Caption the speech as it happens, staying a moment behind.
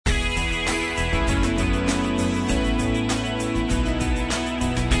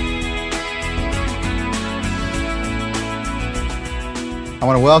I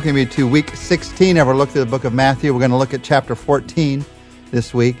want to welcome you to week 16 of our look through the book of Matthew. We're going to look at chapter 14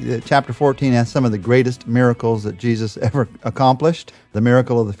 this week. Chapter 14 has some of the greatest miracles that Jesus ever accomplished. The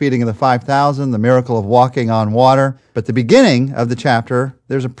miracle of the feeding of the 5,000, the miracle of walking on water. But the beginning of the chapter,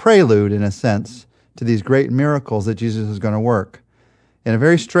 there's a prelude, in a sense, to these great miracles that Jesus is going to work. In a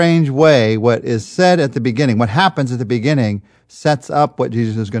very strange way, what is said at the beginning, what happens at the beginning, sets up what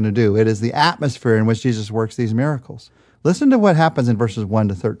Jesus is going to do. It is the atmosphere in which Jesus works these miracles. Listen to what happens in verses 1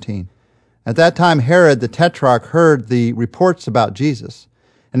 to 13. At that time, Herod the Tetrarch heard the reports about Jesus,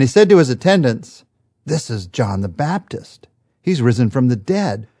 and he said to his attendants, "This is John the Baptist. He's risen from the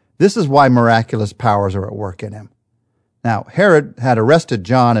dead. This is why miraculous powers are at work in him." Now, Herod had arrested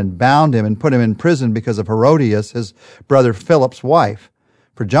John and bound him and put him in prison because of Herodias, his brother Philip's wife.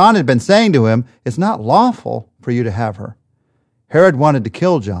 For John had been saying to him, "It's not lawful for you to have her." Herod wanted to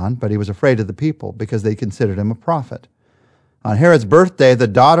kill John, but he was afraid of the people because they considered him a prophet. On Herod's birthday, the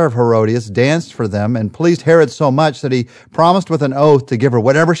daughter of Herodias danced for them and pleased Herod so much that he promised with an oath to give her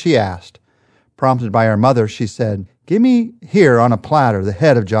whatever she asked. Prompted by her mother, she said, "Give me here on a platter the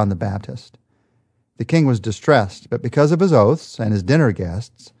head of John the Baptist." The king was distressed, but because of his oaths and his dinner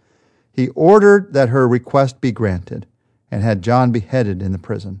guests, he ordered that her request be granted and had John beheaded in the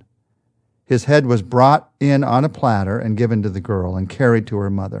prison. His head was brought in on a platter and given to the girl and carried to her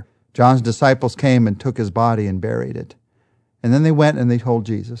mother. John's disciples came and took his body and buried it. And then they went and they told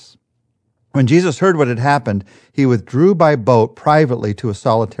Jesus. When Jesus heard what had happened, he withdrew by boat privately to a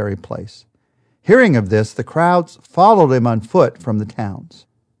solitary place. Hearing of this, the crowds followed him on foot from the towns.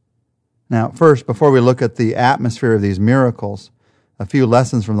 Now, first, before we look at the atmosphere of these miracles, a few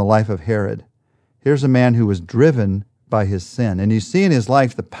lessons from the life of Herod. Here's a man who was driven by his sin. And you see in his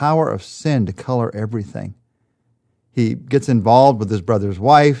life the power of sin to color everything. He gets involved with his brother's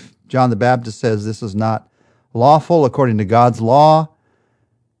wife. John the Baptist says this is not lawful according to God's law,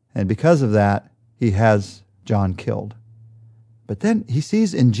 and because of that, he has John killed. But then he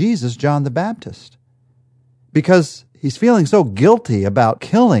sees in Jesus John the Baptist. Because he's feeling so guilty about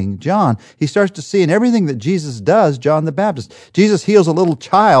killing John, he starts to see in everything that Jesus does, John the Baptist. Jesus heals a little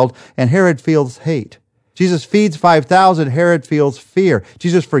child, and Herod feels hate. Jesus feeds 5,000, Herod feels fear.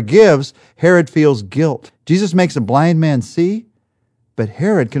 Jesus forgives, Herod feels guilt. Jesus makes a blind man see, but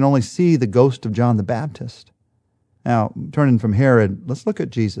Herod can only see the ghost of John the Baptist. Now, turning from Herod, let's look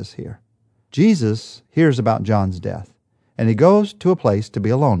at Jesus here. Jesus hears about John's death, and he goes to a place to be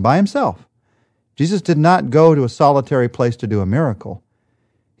alone by himself. Jesus did not go to a solitary place to do a miracle.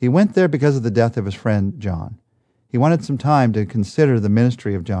 He went there because of the death of his friend John. He wanted some time to consider the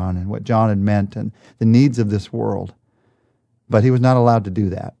ministry of John and what John had meant and the needs of this world. But he was not allowed to do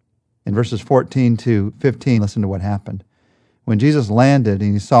that. In verses 14 to 15, listen to what happened. When Jesus landed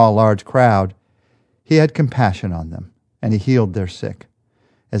and he saw a large crowd, he had compassion on them, and he healed their sick.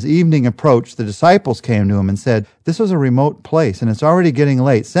 As evening approached, the disciples came to him and said, "This is a remote place, and it's already getting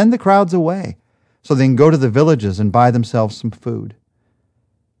late. Send the crowds away so they can go to the villages and buy themselves some food."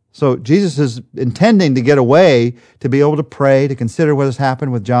 So Jesus is intending to get away to be able to pray, to consider what has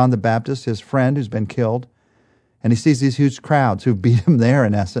happened with John the Baptist, his friend who's been killed. And he sees these huge crowds who beat him there,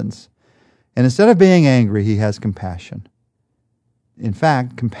 in essence. And instead of being angry, he has compassion. In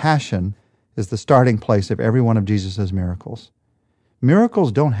fact, compassion is the starting place of every one of Jesus' miracles.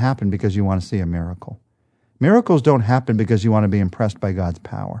 Miracles don't happen because you want to see a miracle. Miracles don't happen because you want to be impressed by God's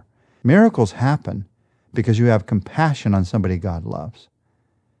power. Miracles happen because you have compassion on somebody God loves.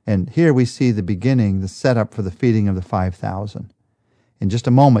 And here we see the beginning, the setup for the feeding of the 5,000. In just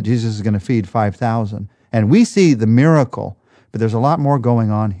a moment, Jesus is going to feed 5,000. And we see the miracle, but there's a lot more going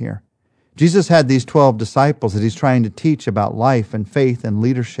on here. Jesus had these 12 disciples that he's trying to teach about life and faith and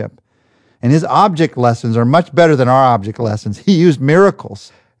leadership. And his object lessons are much better than our object lessons. He used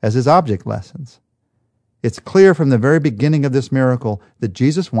miracles as his object lessons. It's clear from the very beginning of this miracle that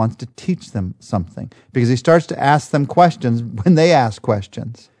Jesus wants to teach them something because he starts to ask them questions when they ask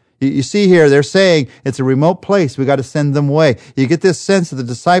questions. You see here, they're saying it's a remote place. We got to send them away. You get this sense that the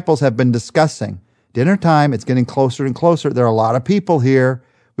disciples have been discussing. Dinner time, it's getting closer and closer. There are a lot of people here.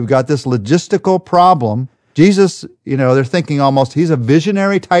 We've got this logistical problem. Jesus, they're thinking almost he's a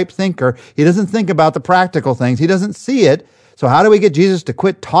visionary type thinker. He doesn't think about the practical things. He doesn't see it. So how do we get Jesus to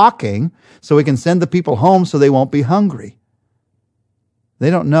quit talking so we can send the people home so they won't be hungry? They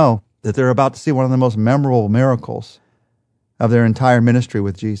don't know that they're about to see one of the most memorable miracles of their entire ministry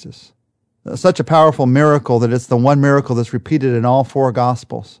with Jesus. Such a powerful miracle that it's the one miracle that's repeated in all 4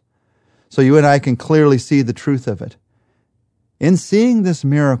 Gospels. So you and I can clearly see the truth of it. In seeing this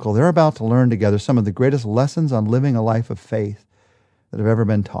miracle, they're about to learn together some of the greatest lessons on living a life of faith that have ever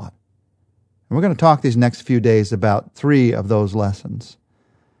been taught. And we're going to talk these next few days about 3 of those lessons.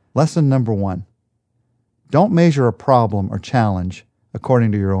 Lesson number 1. Don't measure a problem or challenge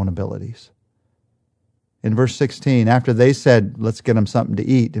according to your own abilities. In verse 16, after they said, let's get them something to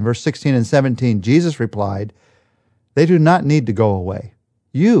eat, in verse 16 and 17, Jesus replied, they do not need to go away.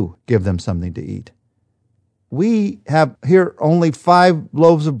 You give them something to eat. We have here only 5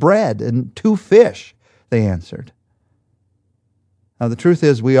 loaves of bread and 2 fish, they answered. Now, the truth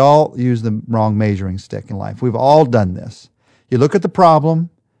is we all use the wrong measuring stick in life. We've all done this. You look at the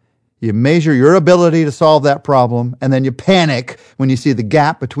problem, you measure your ability to solve that problem, and then you panic when you see the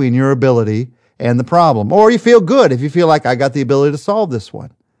gap between your ability and the problem. Or you feel good if you feel like I got the ability to solve this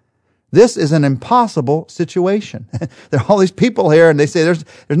one. This is an impossible situation. There are all these people here, and they say there's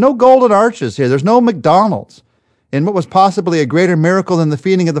no golden arches here. There's no McDonald's. In what was possibly a greater miracle than the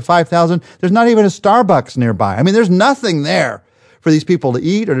feeding of the 5,000, there's not even a Starbucks nearby. I mean, there's nothing there for these people to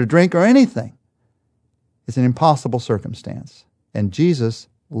eat or to drink or anything. It's an impossible circumstance. And Jesus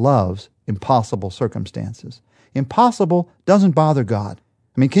loves impossible circumstances. Impossible doesn't bother God.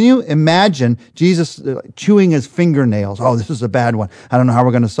 I mean, can you imagine Jesus chewing his fingernails? Oh, this is a bad one. I don't know how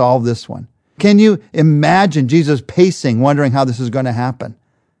we're going to solve this one. Can you imagine Jesus pacing, wondering how this is going to happen?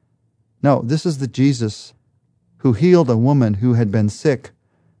 No, this is the Jesus who healed a woman who had been sick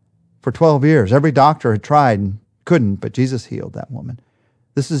for 12 years. Every doctor had tried and couldn't, but Jesus healed that woman.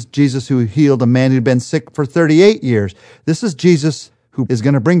 This is Jesus who healed a man who'd been sick for 38 years. This is Jesus who is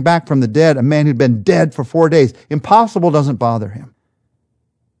going to bring back from the dead a man who'd been dead for 4 days. Impossible doesn't bother him.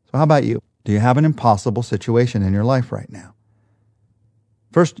 So how about you? Do you have an impossible situation in your life right now?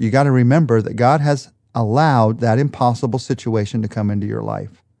 First, you got to remember that God has allowed that impossible situation to come into your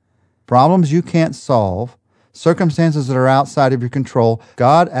life. Problems you can't solve, circumstances that are outside of your control,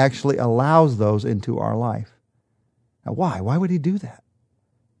 God actually allows those into our life. Now, why? Why would he do that?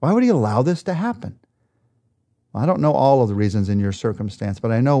 Why would he allow this to happen? Well, I don't know all of the reasons in your circumstance,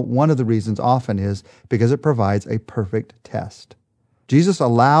 but I know one of the reasons often is because it provides a perfect test. Jesus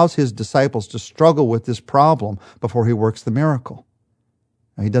allows his disciples to struggle with this problem before he works the miracle.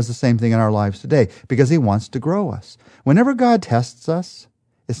 Now, he does the same thing in our lives today because he wants to grow us. Whenever God tests us,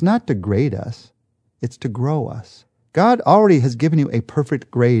 it's not to grade us, it's to grow us. God already has given you a perfect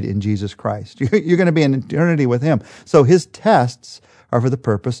grade in Jesus Christ. You're going to be in eternity with him. So his tests are for the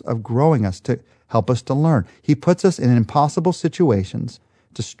purpose of growing us, to help us to learn. He puts us in impossible situations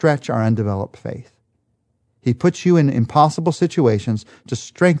to stretch our undeveloped faith. He puts you in impossible situations to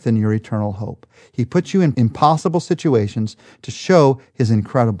strengthen your eternal hope. He puts you in impossible situations to show his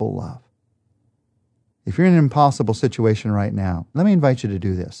incredible love. If you're in an impossible situation right now, let me invite you to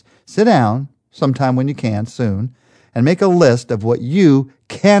do this. Sit down sometime when you can, soon, and make a list of what you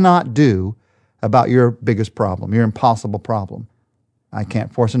cannot do about your biggest problem, your impossible problem. I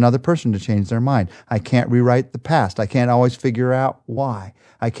can't force another person to change their mind. I can't rewrite the past. I can't always figure out why.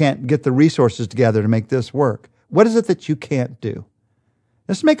 I can't get the resources together to make this work. What is it that you can't do?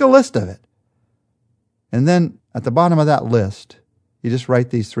 Just make a list of it. And then at the bottom of that list, you just write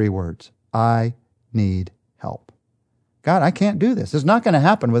these 3 words. I need help. God, I can't do this. It's not going to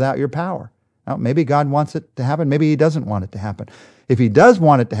happen without your power. Now, maybe God wants it to happen. Maybe he doesn't want it to happen. If he does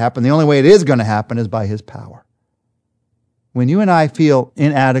want it to happen, the only way it is going to happen is by his power. When you and I feel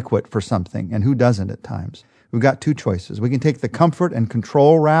inadequate for something, and who doesn't at times, we've got 2 choices. We can take the comfort and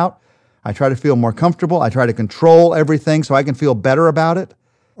control route. I try to feel more comfortable. I try to control everything so I can feel better about it.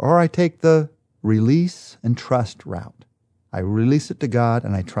 Or I take the release and trust route. I release it to God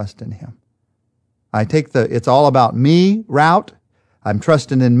and I trust in him. I take the it's all about me route. I'm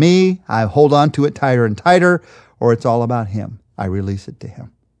trusting in me. I hold on to it tighter and tighter. Or it's all about him. I release it to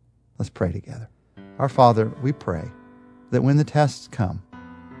him. Let's pray together. Our Father, we pray that when the tests come,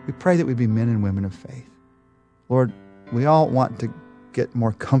 we pray that we be men and women of faith. Lord, we all want to get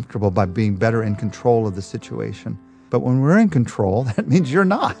more comfortable by being better in control of the situation. But when we're in control, that means you're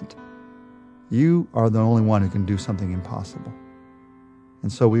not. You are the only one who can do something impossible.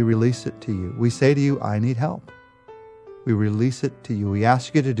 And so we release it to you. We say to you, I need help. We release it to you. We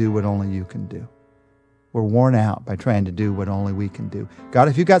ask you to do what only you can do. We're worn out by trying to do what only we can do. God,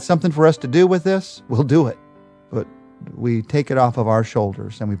 if you got something for us to do with this, we'll do it. But we take it off of our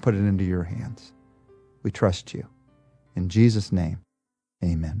shoulders and we put it into your hands. We trust you. In Jesus' name,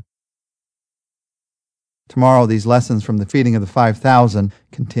 amen. Tomorrow, these lessons from the feeding of the 5,000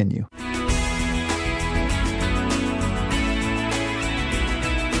 continue.